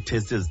 benziwe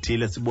ii-test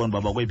ezithile sibone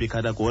uba bakweyiphi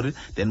icategory,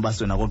 then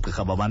basiwe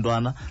nakoogqirha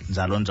babantwana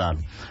njalo njalo.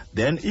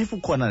 Then if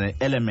ukhona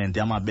ne-element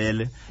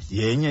yamabele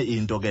yenye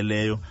into ke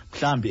leyo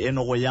mhlawumbi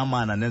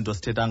enokoyamana nento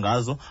sithetha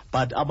ngazo,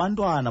 but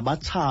abantwana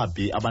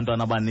batshabi,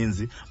 abantwana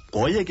abaninzi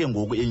ngoye ke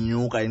ngoku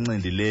inyuka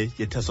incindi le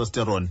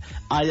ye-testosterone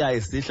aya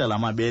esihla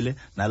lamabele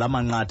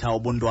nalamanqatha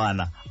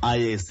obuntwana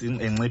aye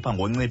encipha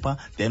ngoncipha,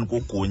 then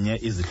kugunye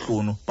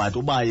izihlunu. But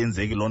uba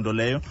ayenzeki loo nto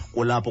leyo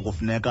kulapho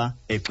kufuneka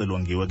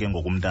exilongiwe ke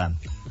ngokumntana.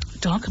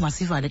 Doc,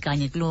 masivale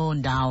kanye kuloo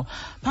ndawo.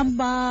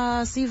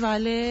 Phambi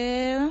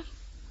sivale.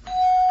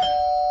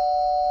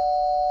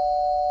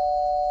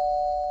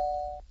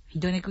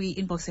 Yintoni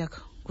kwi-inbox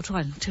yakho?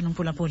 Kuthiwani? Utheni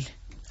umphulaphuli?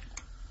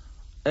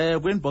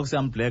 Kwi-inbox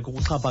yam Black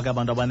kuxhapha ke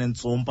abantu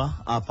abanentsumpa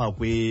apha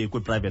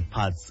kwi-private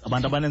parts,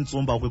 abantu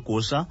abanentsumpa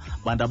kwigusha,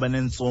 abantu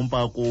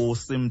abanentsumpa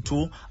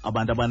ku-sim2,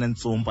 abantu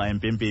abanentsumpa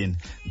empempeni.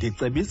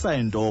 Ndicebisa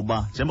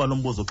intoba njengoba lo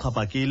mbuzo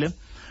uxhaphakile,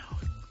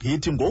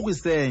 yithi ngoku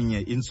isenye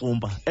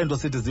intsumpa ento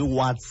sithi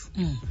zii-warts,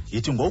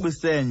 yithi ngoku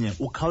isenye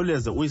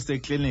ukhawuleze uyise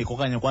ekliniki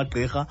okanye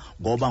kwagqirha,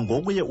 ngoba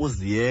ngokuye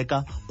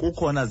uziyeka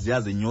kukhona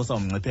ziyazinyusa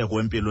umngcipheko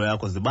wempilo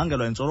yakho,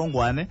 zibangelwa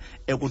intsholongwane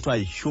ekuthiwa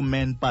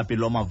yi-human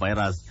papilloma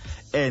virus.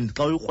 And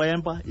xa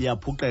uyikrwempa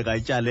iyaphuqeka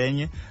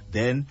ityalenye,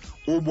 then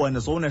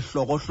ubone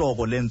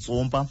sowunehlokohloko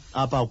lentsumpa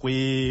apha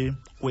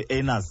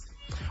kwi-anus,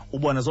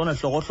 ubone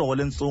sonehlokohloko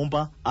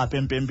lentsumpa apha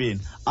empempeni.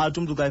 Athi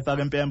umntu xa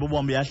ifaka empempe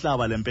ubombe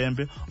iyahlaba le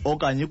mpempe,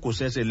 okanye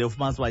igusheshe le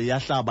ufumanisa uba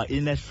iyahlaba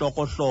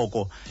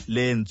inehlokohloko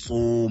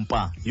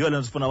lentsumpa. Yiyo le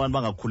nto sifuna abantu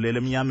bangakhuleli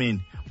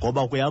emnyameni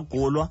ngoba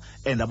kuyagulwa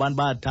and abantu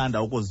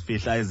bayathanda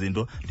ukuzifihla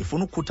izinto.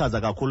 Ndifuna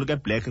ukukhuthaza kakhulu ke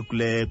Black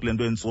kule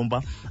nto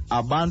yentsumpa,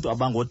 abantu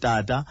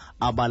abangootata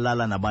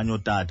abalala nabanye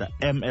ootata,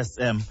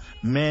 MSM,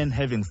 men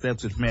having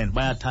sex with men,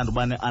 bayathanda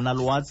uba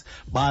ne-anal warts,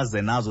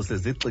 baze nazo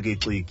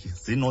sezixikixiki,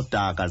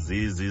 zinodaka,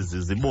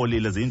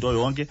 zibolile, ziyinto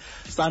yonke.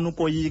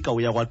 Sanukoyika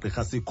uya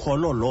kwagqirha,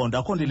 sikholo loo nto.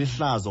 Akho nto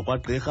ilihlazo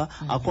kwagqirha,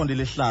 akho nto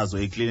ilihlazo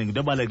ekliniki. Into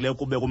ebalulekileyo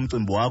kube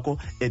kumcimbi wakho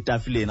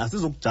etafileni.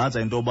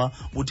 Asizukujaja into yoba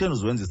utheni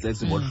uziwenza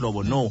iseksi ngolu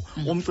hlobo. No,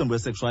 umcimbi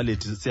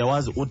wesexuality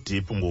siyawazi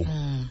udip ngoku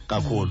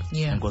kakhulu.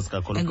 Enkosi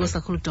kakhulu. Enkosi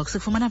kakhulu Doc.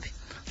 Sikufumana phi?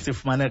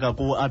 Sifumaneka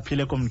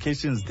ku-Aphile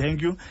Communications,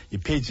 thank you.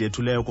 Ipage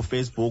yethu leyo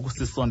ku-Facebook,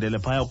 sisondele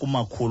phaya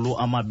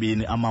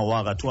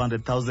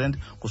ku200,000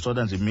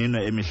 kushota nje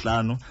iminwe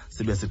emihlanu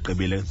sibe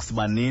sigqibile.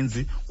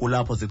 Sibaninzi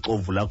kulapho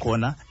sixovula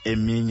khona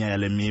eminye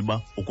yale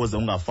miba ukuze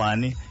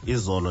ungafani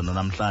izolo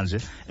nanamhlanje.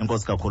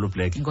 Enkosi kakhulu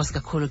Black. Enkosi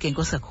kakhulu ke,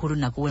 enkosi kakhulu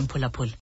nakuwe mphulaphuli.